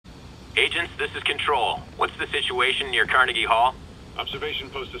Agents, this is Control. What's the situation near Carnegie Hall? Observation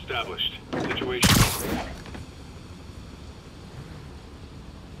post established. Situation.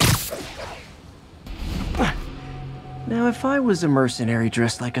 Now, if I was a mercenary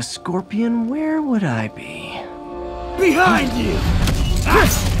dressed like a scorpion, where would I be? Behind you!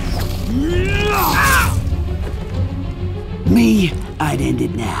 Me, I'd end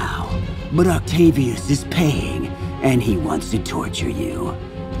it now. But Octavius is paying, and he wants to torture you.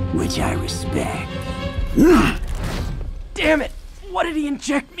 Which I respect. Damn it! What did he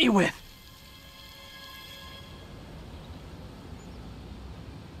inject me with?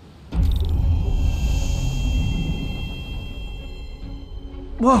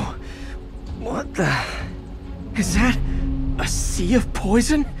 Whoa! What the... Is that... a sea of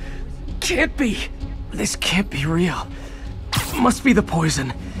poison? Can't be! This can't be real. Must be the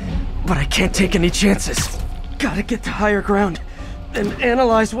poison. But I can't take any chances. Gotta get to higher ground, and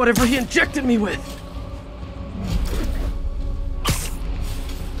analyze whatever he injected me with.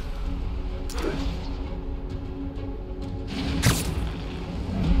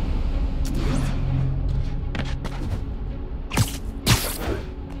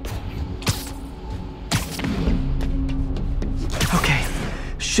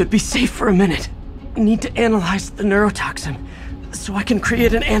 Should be safe for a minute. Need to analyze the neurotoxin, so I can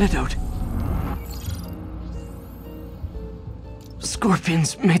create an antidote.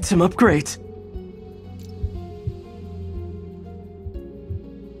 Scorpions made some upgrades.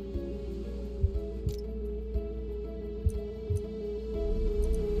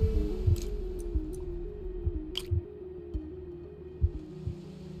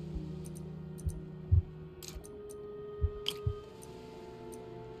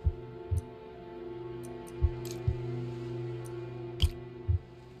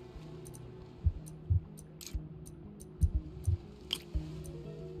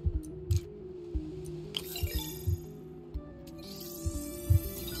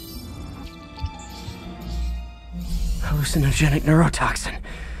 Hallucinogenic neurotoxin.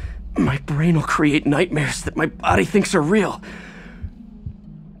 My brain will create nightmares that my body thinks are real.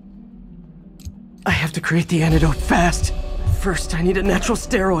 I have to create the antidote fast. First, I need a natural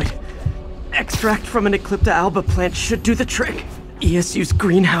steroid. Extract from an Eclipta alba plant should do the trick. ESU's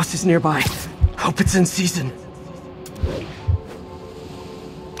greenhouse is nearby. Hope it's in season.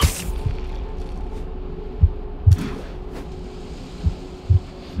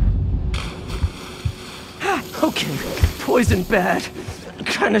 Okay, poison bad.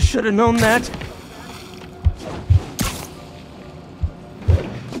 Kinda should've known that.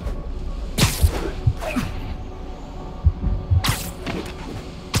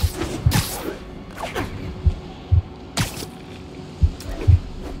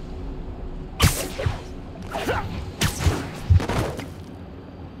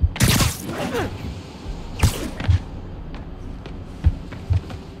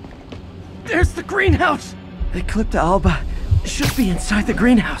 There's the greenhouse! The Eclipta alba should be inside the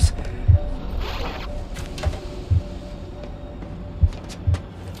greenhouse.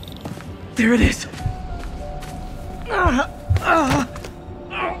 There it is.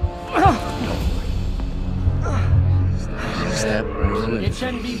 It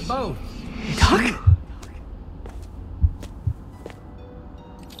shouldn't be both. Doc?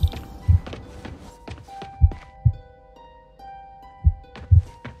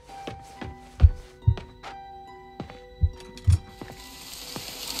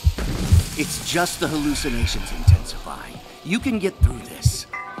 It's just the hallucinations intensifying. You can get through this.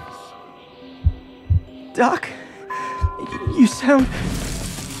 Doc? You sound...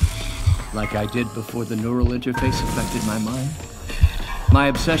 Like I did before the neural interface affected my mind. My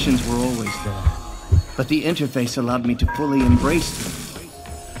obsessions were always there, but the interface allowed me to fully embrace them.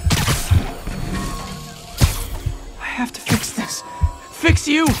 I have to fix this. Fix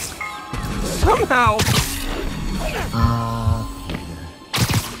you! Somehow! Peter.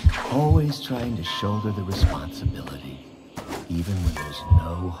 Always trying to shoulder the responsibility, even when there's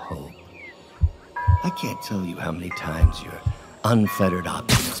no hope. I can't tell you how many times your unfettered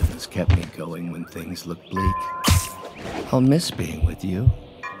optimism has kept me going when things look bleak. I'll miss being with you.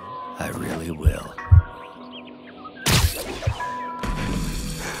 I really will.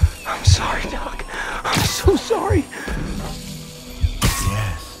 I'm sorry, Doc. I'm so sorry.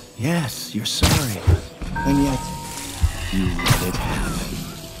 Yes, you're sorry. And yet, you let it happen.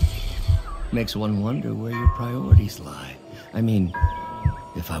 Makes one wonder where your priorities lie. I mean,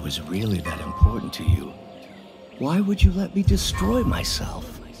 if I was really that important to you, why would you let me destroy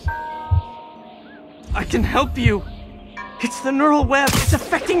myself? I can help you. It's the neural web. It's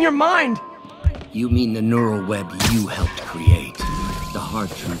affecting your mind. You mean the neural web you helped create? The hard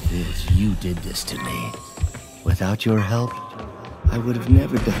truth is, you did this to me. Without your help, I would have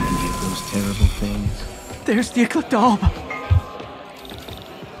never done any of those terrible things. There's the Eclipse. The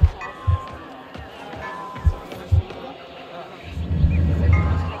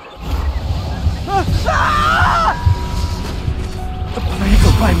plant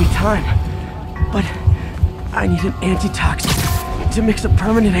will buy me time, but I need an antitoxin to mix a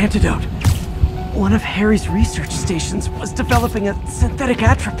permanent antidote. One of Harry's research stations was developing a synthetic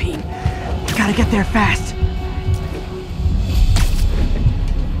atropine. Gotta get there fast.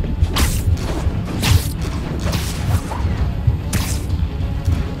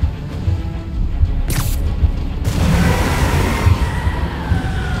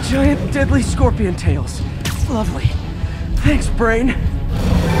 Giant deadly scorpion tails. Lovely. Thanks, Brain.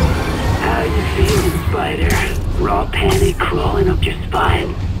 How you feeling, Spider? Raw panic crawling up your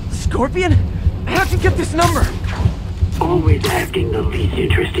spine? Scorpion? How'd you get this number? Always asking the least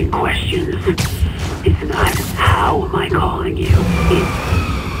interesting questions. It's not how am I calling you,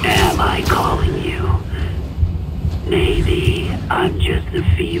 it's am I calling you? Maybe I'm just the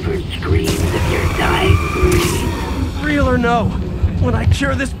fevered screams of your dying breath. Real or no? When I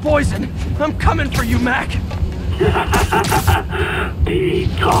cure this poison, I'm coming for you, Mac.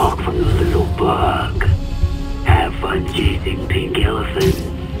 Big talk from the little bug. Have fun chasing pink elephants.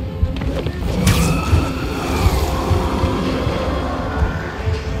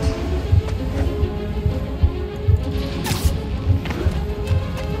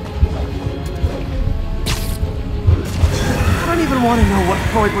 I don't even want to know what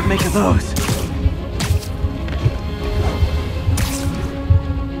Freud would make of those.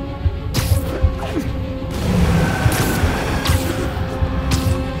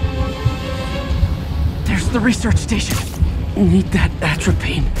 The research station. Need that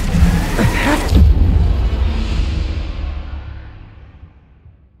atropine. I have to...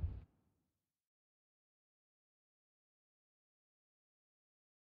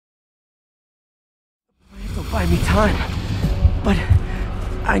 It'll buy me time, but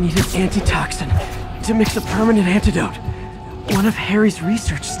I need an antitoxin to mix a permanent antidote. One of Harry's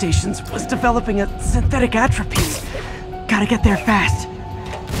research stations was developing a synthetic atropine. Gotta get there fast.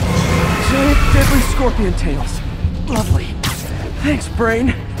 Giant deadly scorpion tails. Lovely. Thanks, Brain.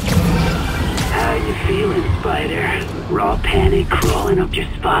 How you feeling, Spider? Raw panic crawling up your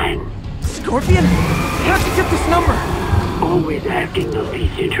spine? Scorpion? How'd you get this number? Always asking the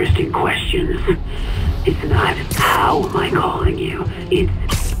least interesting questions. It's not how am I calling you, it's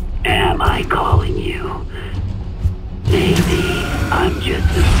am I calling you? Maybe I'm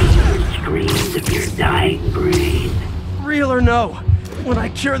just the fevered screams of your dying breath. Real or no? When I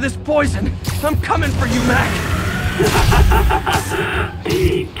cure this poison, I'm coming for you, Mac.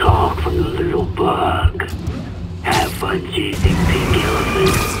 Big talk from the little bug. Have fun chasing pink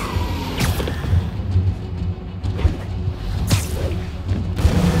elephants.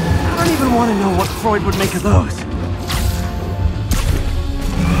 I don't even want to know what Freud would make of those.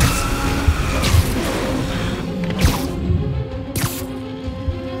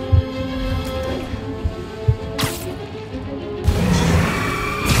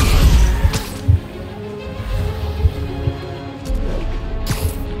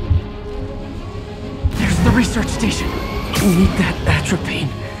 Research station. Need that atropine.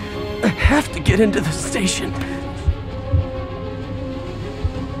 I have to get into the station.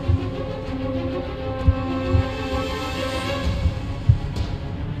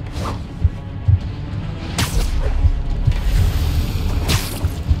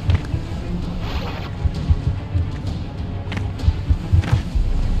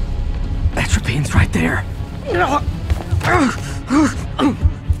 Atropine's right there.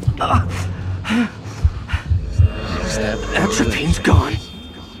 Atropine's gone.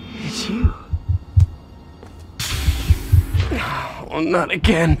 It's you. Well, not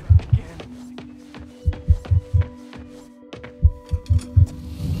again.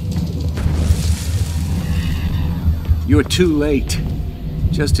 You're too late.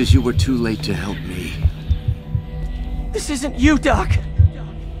 Just as you were too late to help me. This isn't you, Doc.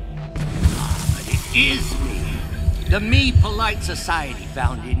 But it is me. The me polite society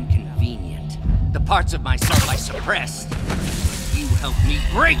found inconvenient. The parts of myself I suppressed. You helped me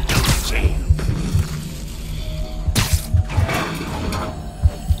break those chains.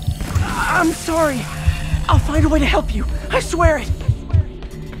 I'm sorry. I'll find a way to help you. I swear it.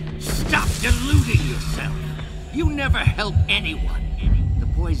 Stop deluding yourself. You never help anyone. The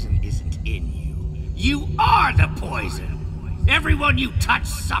poison isn't in you. You are the poison. Everyone you touch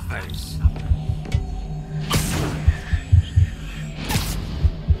suffers.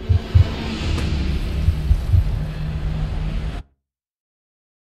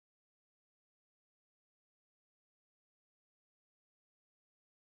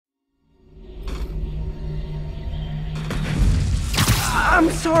 I'm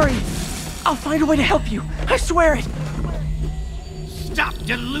sorry. I'll find a way to help you. I swear it. Stop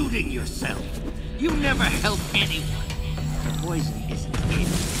deluding yourself. You never help anyone. The poison isn't in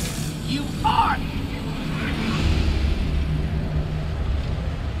you. You are.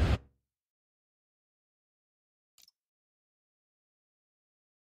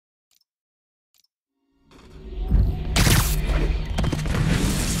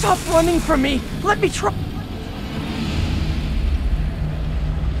 Stop running from me. Let me try.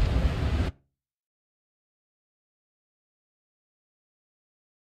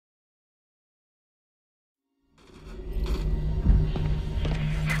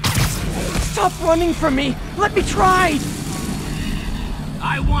 Stop running from me! Let me try!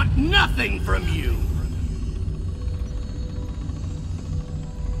 I want nothing from you!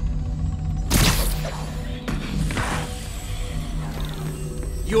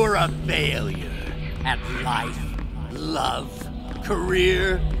 You're a failure at life, love,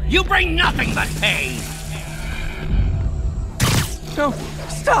 career. You bring nothing but pain! No,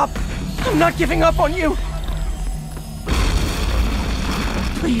 stop! I'm not giving up on you!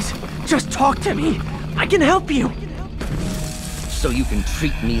 Please, just talk to me. I can help you. So you can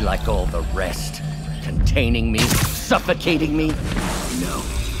treat me like all the rest. Containing me, suffocating me? No,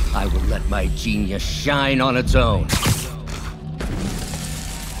 I will let my genius shine on its own.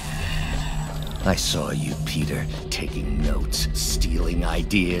 I saw you, Peter, taking notes, stealing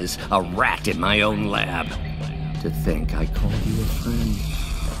ideas, a rat in my own lab. To think I called you a friend.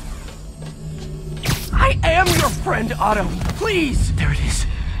 I am your friend, Otto. Please! There it is.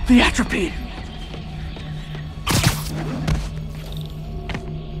 The atropine.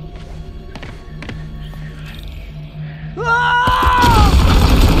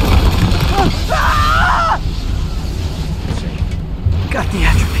 Got the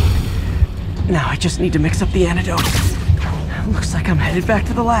atropine. Now I just need to mix up the antidote. Looks like I'm headed back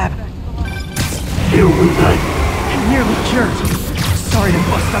to the lab. I'm nearly cured. Sorry to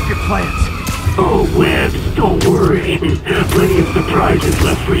bust up your plans. Oh, Webbs, don't worry. Plenty of surprises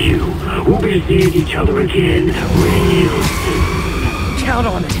left for you. We'll be seeing each other again real soon. Count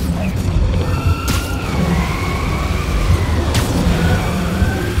on it.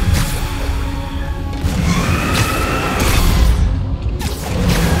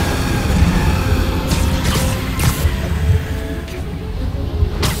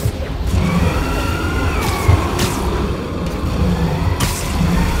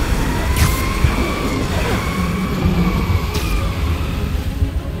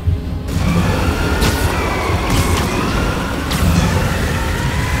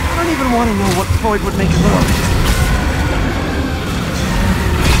 I want to know what Freud would make of her.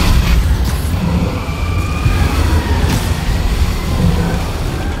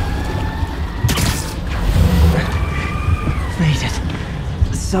 Made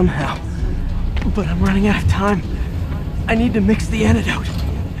it. Somehow. But I'm running out of time. I need to mix the antidote.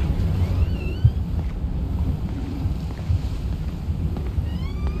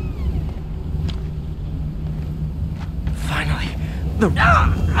 Finally.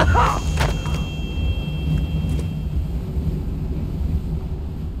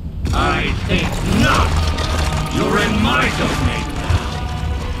 I think not! You're in my domain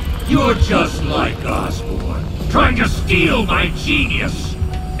now! You're just like Osborn, trying to steal my genius!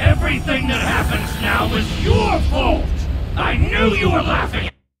 Everything that happens now is your fault! I knew you were laughing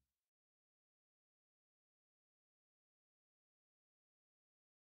at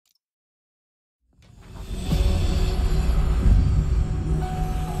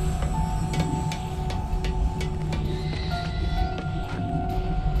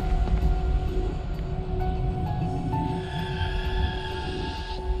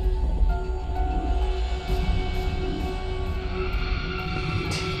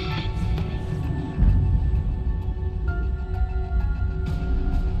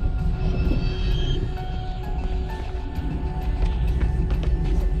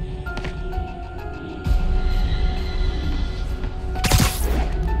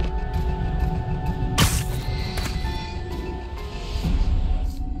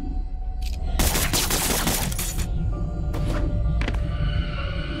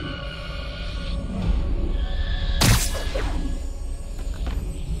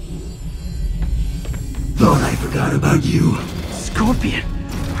Thought I forgot about you. Scorpion,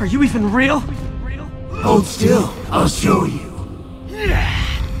 are you even real? Hold still, I'll show you.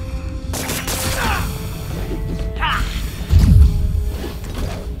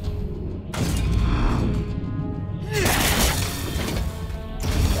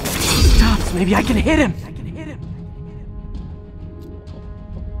 Stops, maybe I can hit him.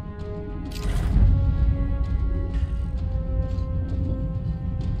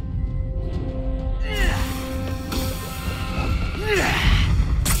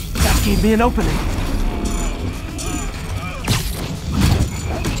 gave me an opening.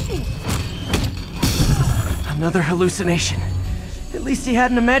 Another hallucination. At least he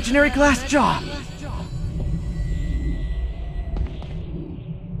had an imaginary glass jaw.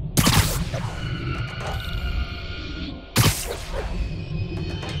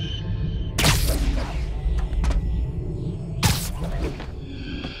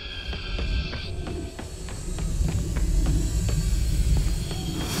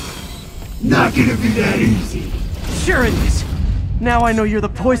 Not gonna be that easy. Sure it is. Now I know you're the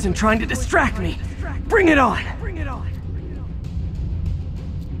poison trying to distract me. Bring it on!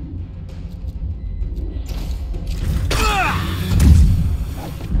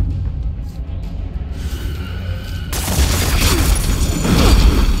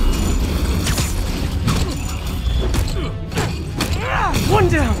 One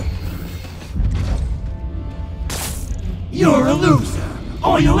down! You're a loser.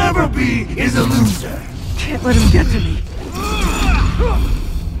 All you'll ever be is a loser. Can't let him get to me.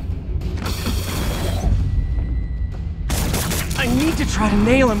 I need to try to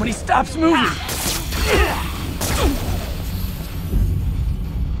nail him when he stops moving.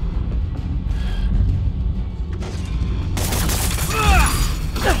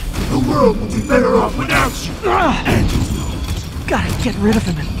 The world will be better off without you. And you know it. Gotta get rid of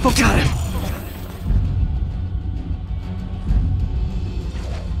him and focus. Got him.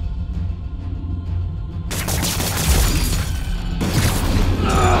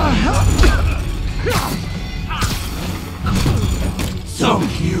 So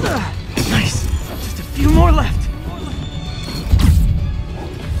cute. Nice. Just a few more left.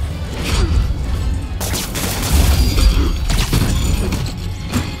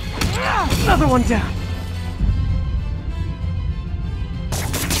 Another one down.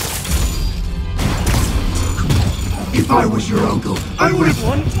 If I was your uncle, I would have...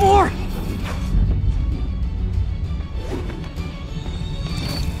 One more.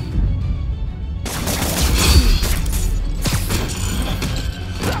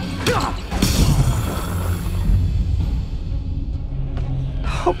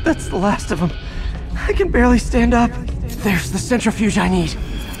 Hope that's the last of them. I can barely stand up. There's the centrifuge I need.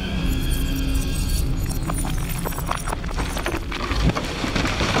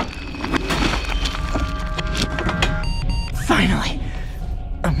 Finally.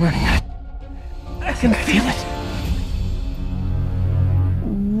 I'm running out. I can feel it.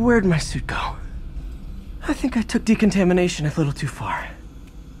 Where'd my suit go? I think I took decontamination a little too far.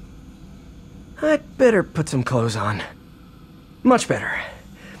 I'd better put some clothes on. Much better.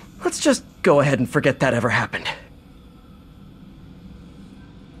 Let's just go ahead and forget that ever happened.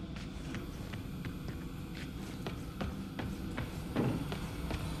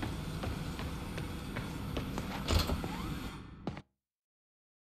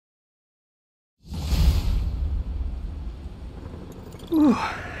 Ooh,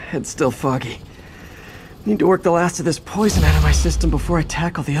 head's still foggy. Need to work the last of this poison out of my system before I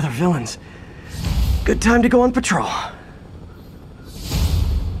tackle the other villains. Good time to go on patrol.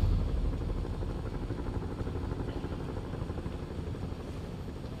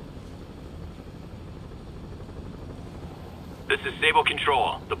 This is Stable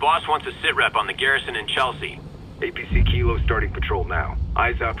Control. The boss wants a sit rep on the garrison in Chelsea. APC Kilo starting patrol now.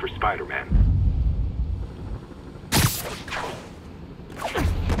 Eyes out for Spider-Man.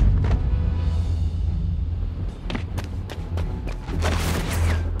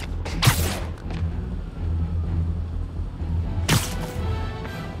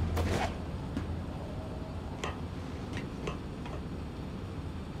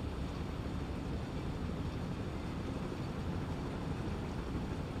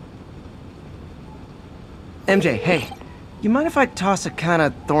 MJ, hey. You mind if I toss a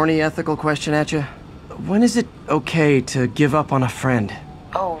kinda thorny ethical question at you? When is it okay to give up on a friend?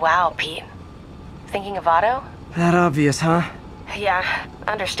 Oh, wow, Pete. Thinking of Otto? That obvious, huh? Yeah,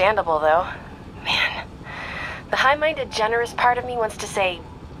 understandable, though. Man. The high-minded, generous part of me wants to say,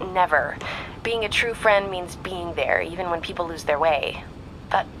 never. Being a true friend means being there, even when people lose their way.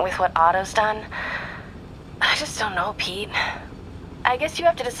 But with what Otto's done, I just don't know, Pete. I guess you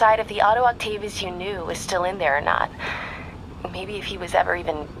have to decide if the Otto Octavius you knew is still in there or not. Maybe if he was ever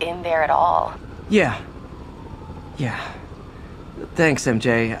even in there at all. Yeah. Thanks,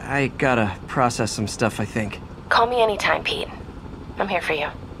 MJ. I gotta process some stuff, I think. Call me anytime, Pete. I'm here for you.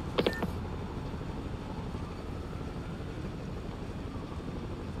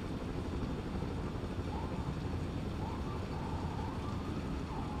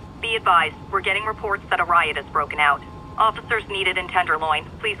 Be advised, we're getting reports that a riot has broken out. Officers needed in Tenderloin.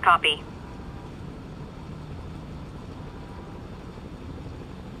 Please copy.